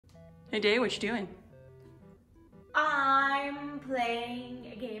Hey Day, what you doing? I'm playing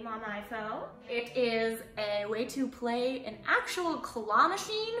a game on my phone. It is a way to play an actual claw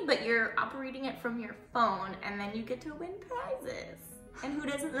machine, but you're operating it from your phone, and then you get to win prizes. And who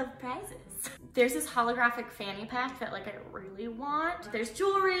doesn't love prizes? There's this holographic fanny pack that I really want. There's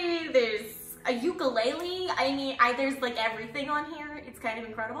jewelry, there's a ukulele. I mean, there's everything on here. It's kind of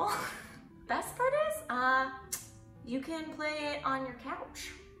incredible. Best part is, you can play it on your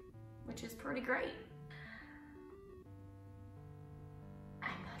couch, which is pretty great. I'm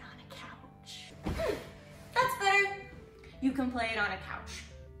not on a couch. That's better. You can play it on a couch.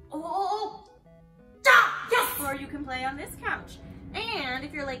 Oh, yes! Or you can play on this couch. And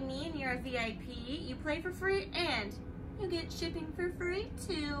if you're like me and you're a VIP, you play for free and you get shipping for free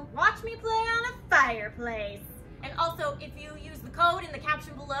too. Watch me play on a fireplace. And also, if you use the code in the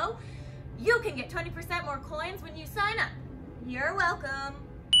caption below, you can get 20% more coins when you sign up. You're welcome.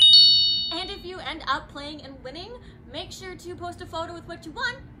 And if you end up playing and winning, make sure to post a photo with what you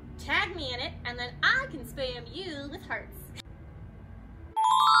won, tag me in it, and then I can spam you with hearts.